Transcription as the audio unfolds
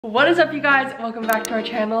What is up, you guys? Welcome back to our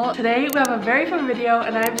channel. Today we have a very fun video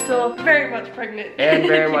and I'm still very much pregnant. And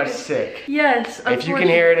very much sick. Yes. If you can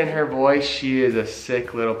hear it in her voice, she is a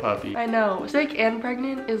sick little puppy. I know. Sick and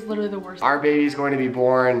pregnant is literally the worst. Our baby's going to be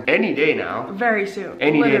born any day now. Very soon.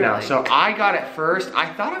 Any day now. So I got it first.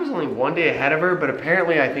 I thought I was only one day ahead of her, but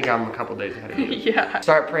apparently I think I'm a couple days ahead of you. Yeah.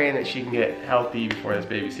 Start praying that she can get healthy before this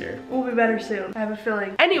baby's here. We'll be better soon. I have a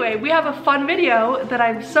feeling. Anyway, we have a fun video that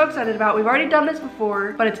I'm so excited about. We've already done this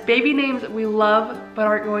before, but it's baby names we love but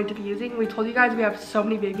aren't going to be using. We told you guys we have so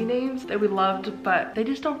many baby names that we loved, but they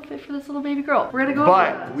just don't fit for this little baby girl. We're gonna go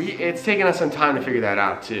But it's taken us some time to figure that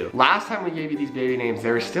out too. Last time we gave you these baby names,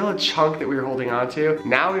 there was still a chunk that we were holding on to.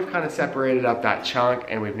 Now we've kind of separated up that chunk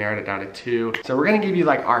and we've narrowed it down to 2. So we're gonna give you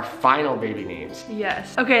like our final baby names.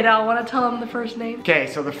 Yes. Okay, now I want to tell them the first name. Okay,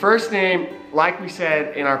 so the first name, like we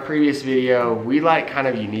said in our previous video, we like kind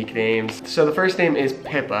of unique names. So the first name is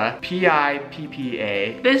Pippa,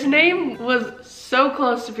 P-I-P-P-A. This name was so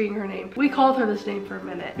close to being her name. We called her this name for a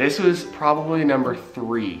minute. This was probably number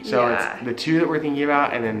 3. So yeah. It's the 2 that we're thinking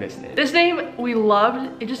about and then this name. This name we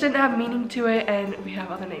loved. It just didn't have meaning to it, and we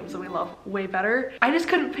have other names that we love way better. I just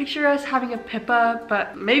couldn't picture us having a Pippa,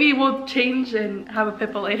 but maybe we'll change and have a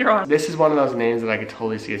Pippa later on. This is one of those names that I could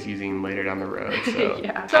totally see us using later down the road. So,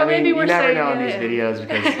 yeah. So I mean, maybe we're you never saying know in these videos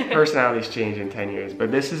because personalities change in 10 years,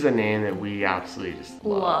 but this is a name that we absolutely just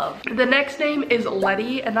love. The next name is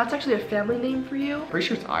Letty, and that's actually a family name for you. Pretty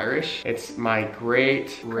sure it's Irish. It's my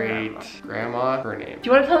great-great-grandma, her name. Do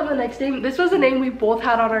you want to tell them the next name? This was a name we both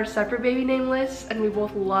had on our separate baby name lists and we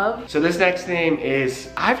both love. So this next name is,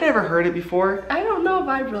 I've never heard it before. I don't know if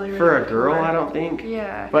I've really For a girl, I don't think.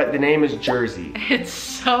 Yeah. But the name is Jersey. It's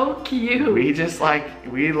so cute. We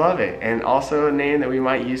love it. And also a name that we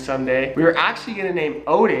might use someday. We were actually gonna name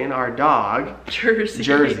Odin, our dog,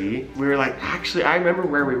 Jersey. We were like, actually, I remember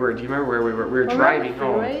where we were. Do you remember where we were? We were driving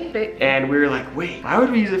home. And we were like, wait, why would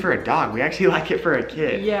we use it for a dog? We actually like it for a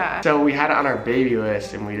kid. Yeah. So we had it on our baby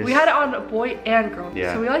list and we had it on a boy and girl.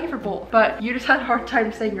 Yeah. So we like it for both. But you just had a hard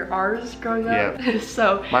time saying your R's growing up. Yeah.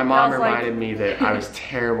 So my mom reminded me that I was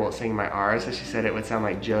terrible at saying my R's, so she said it would sound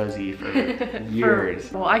like Josie for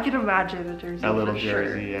years. Well, I can imagine a Jersey. A little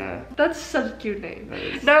Jersey, yeah. That's such a cute name.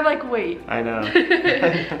 Now I'm like, wait. I know.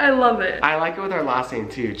 I love it. I like it with our last name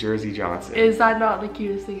too, Jersey Johnson. Is that not the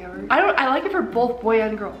cutest thing ever? I like it for both boy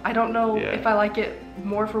and girl. I don't know if I like it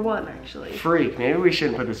more for one, actually. Freak, maybe we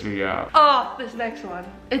shouldn't put this video out. Oh, this next one.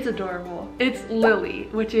 It's adorable. It's Lily,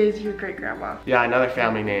 which is your great-grandma. Yeah, another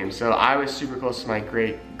family name. So I was super close to my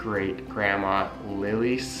great-great-grandma,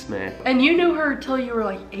 Lily Smith. And you knew her till you were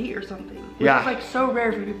like 8 or something. Yeah. It's like so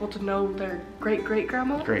rare for people to know their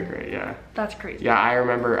great-great-grandma. Great, yeah. That's crazy. Yeah, I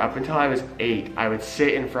remember up until I was 8, I would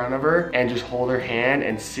sit in front of her and just hold her hand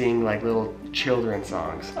and sing like little children's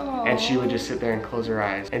songs. Aww. And she would just sit there and close her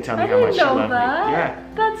eyes and tell me how much she loved me. Yeah.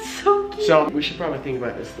 That's so cute. So we should probably think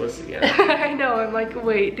about this list again. I know, I'm like,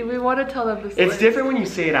 wait, do we want to tell them this It's list? different when you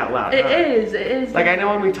say it out loud. It is. Like I know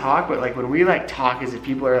when we talk, but like when we like talk as if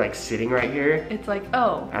people are like sitting right here. It's like,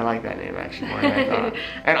 oh. I like that name actually more than I thought.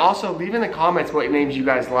 And also leave in the comments what names you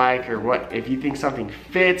guys like or what, if you think something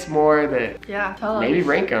fits more that. Yeah, tell us. Maybe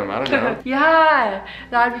rank them, I don't know. Yeah,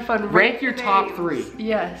 that'd be fun. Rank your top 3.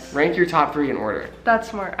 Yes. Rank your top 3 in order. That's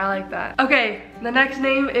smart, I like that. Okay, the next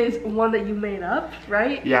name is one that you made up,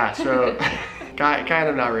 right? Yeah, so kind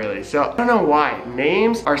of not really. So I don't know why.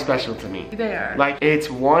 Names are special to me. They are. Like it's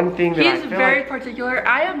one thing that I feel He's very particular.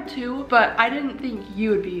 I am too, but I didn't think you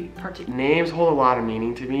would be particular. Names hold a lot of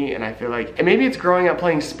meaning to me, and I feel like, and maybe it's growing up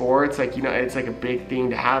playing sports, like, you know, it's like a big thing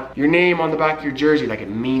to have your name on the back of your jersey, like it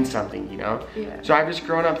means something, you know? Yeah. So I've just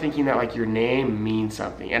grown up thinking that like your name means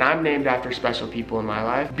something, and I'm named after special people in my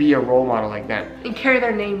life. Be a role model like them. And carry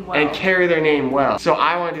their name well. And carry their name well. So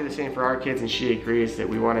I want to do the same for our kids, and she agrees that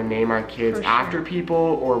we want to name our kids after people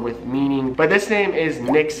or with meaning. But this name is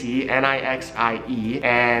Nixie, N-I-X-I-E,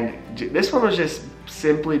 and this one was just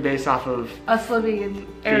simply based off of us living in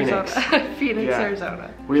Arizona. Phoenix,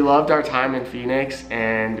 Arizona. We loved our time in Phoenix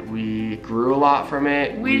and we grew a lot from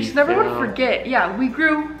it. We just never want to forget. Yeah, we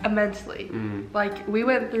grew immensely. Like we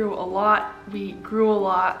went through a lot. We grew a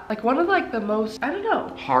lot. Like one of like the most, I don't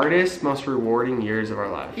know, hardest, most rewarding years of our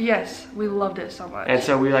life. Yes, we loved it so much. And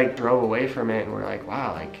so we like drove away from it and we're like,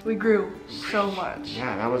 wow, like we grew so much.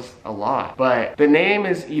 Yeah, that was a lot. But the name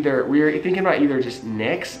is either, we were thinking about either just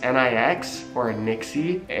Nix, N-I-X, or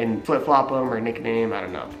Nixie, and flip-flop them or nickname, I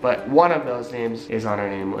don't know. But one of those names is on our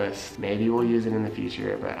name list. Maybe we'll use it in the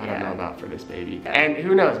future, but I don't know about for this baby. And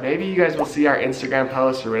who knows, maybe you guys will see our Instagram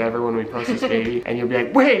posts or whatever when we post this baby and you'll be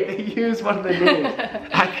like, wait, they used one of the names.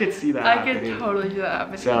 I could see that I could totally see that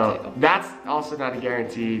happening. So that's also not a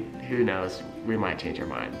guarantee. Who knows? we might change our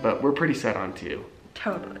mind. But we're pretty set on 2.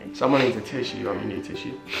 Totally. Someone needs a tissue. You want me to need a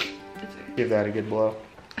tissue? Give that a good blow.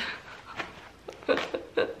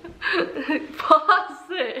 Pause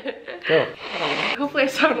it. Go. Hopefully I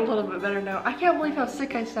sound a little bit better now. I can't believe how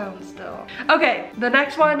sick I sound still. Okay, the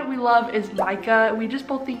next one we love is Micah. We just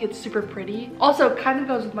both think it's super pretty. Also, kind of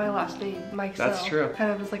goes with my last name, Mike. That's true.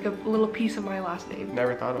 Kind of is like a little piece of my last name.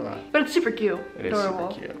 Never thought of that. But it's super cute. It is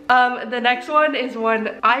adorable. super cute. The next one is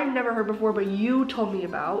one I've never heard before, but you told me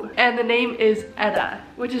about. And the name is Etta,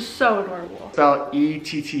 which is so adorable. Spelled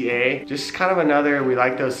E-T-T-A. Just kind of another, we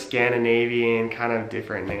like those Scandinavian kind of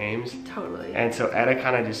different names. Totally. And so Etta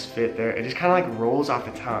kind of just fit there. It just kind of like rolls off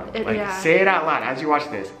the tongue. Yeah. Say it out loud as you're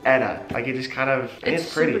watching this. Etta. Like it just kind of,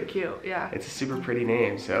 it's pretty. Super cute, yeah. It's a super pretty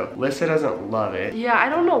name. So Alyssa doesn't love it. Yeah, I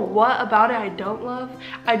don't know what about it I don't love.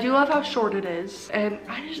 I do love how short it is. And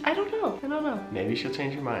I don't know. Maybe she'll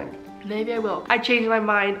change her mind. Maybe I will. I change my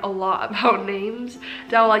mind a lot about names.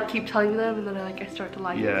 I'll like keep telling them and then I start to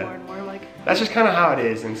like it more and more. I'm like, that's just kind of how it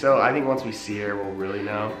is. And so I think once we see her, we'll really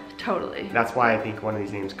know. Totally. That's why I think one of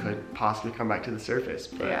these names could possibly come back to the surface.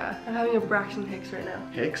 But yeah, I'm having a Braxton Hicks right now.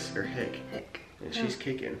 Hicks or Hick? Hick. And she's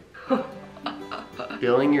kicking.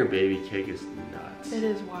 Filling your baby kick is nuts. It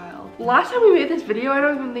is wild. Last time we made this video, I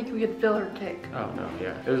don't even think we could fill her kick. Oh no,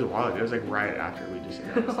 yeah. It was a while ago. It was like right after we just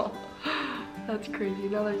announced. That's crazy.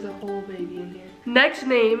 Now there's a whole baby in here. Next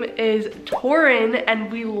name is Torin,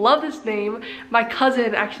 and we love this name. My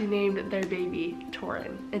cousin actually named their baby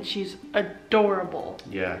Torin, and she's adorable.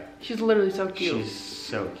 Yeah. She's literally so cute. She's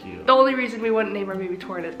so cute. The only reason we wouldn't name our baby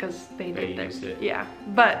Torin is because they used it. Yeah,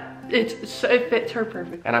 but it fits her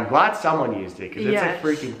perfectly. And I'm glad someone used it because it's a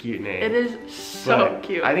freaking cute name. It is so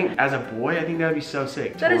cute. I think as a boy, I think that would be so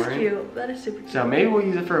sick. That is cute. That is super cute. So maybe we'll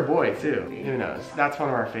use it for a boy too. Who knows? That's one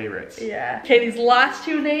of our favorites. Yeah. Okay, these last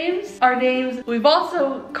 2 names are names we've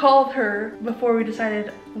also called her before we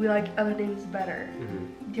decided we like other names better.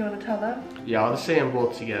 Do you want to tell them? Yeah, I'll just say them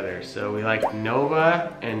both together. So we like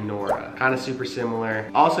Nova and Nora. Kind of super similar.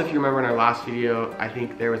 Also, if you remember in our last video, I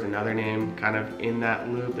think there was another name kind of in that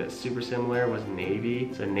loop that's super similar, was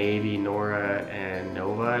Navy. So Navy, Nora, and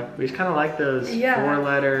Nova. We just kind of like those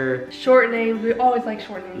 4-letter. Short names. We always like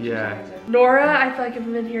short names. Yeah. Nora, I feel like I've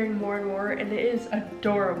been hearing more and more, and it is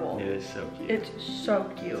adorable. It is so cute. It's so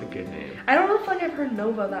cute. It's a good name. I don't feel like I've heard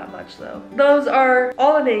Nova that much though. Those are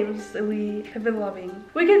all the names that we have been loving.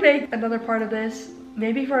 We could make another part of this.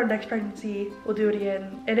 Maybe for our next pregnancy, we'll do it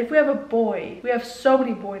again. And if we have a boy, we have so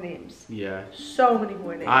many boy names. Yeah. So many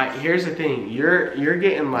boy names. Here's the thing. You're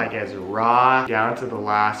getting like as raw down to the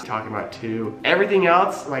last, talking about 2. Everything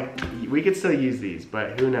else, like we could still use these,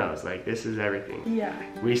 but who knows? Like this is everything. Yeah.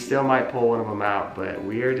 We still might pull one of them out, but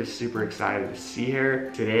we are just super excited to see her.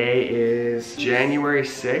 Today is January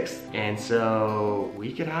 6th, and so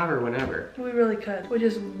we could have her whenever. We really could, which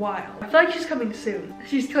is wild. I feel like she's coming soon.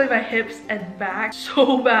 She's killing my hips and back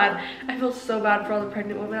so bad. I feel so bad for all the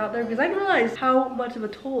pregnant women out there because I didn't realize how much of a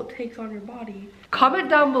toll it takes on your body. Comment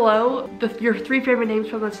down below your 3 favorite names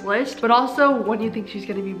from this list, but also when you think she's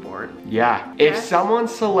gonna be born. Yeah. If someone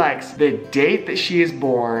selects the date that she is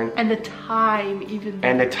born and the time even.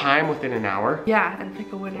 And the time within an hour. Yeah, and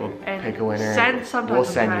pick a winner. We'll pick a winner. We'll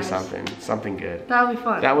send you something good. That would be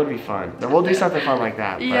fun. That would be fun. We'll do something fun like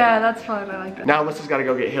that. Yeah, that's fun. I like that. Now Alyssa's gotta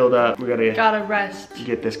go get healed up. We gotta rest.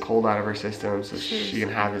 Get this cold out of her system so she can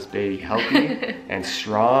have this baby healthy and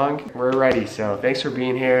strong. We're ready. So thanks for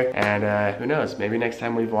being here. And who knows? Maybe next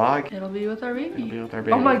time we vlog, it'll be with our baby. It'll be with our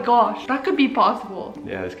baby. Oh my gosh, that could be possible.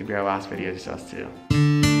 Yeah, this could be our last video, just us 2.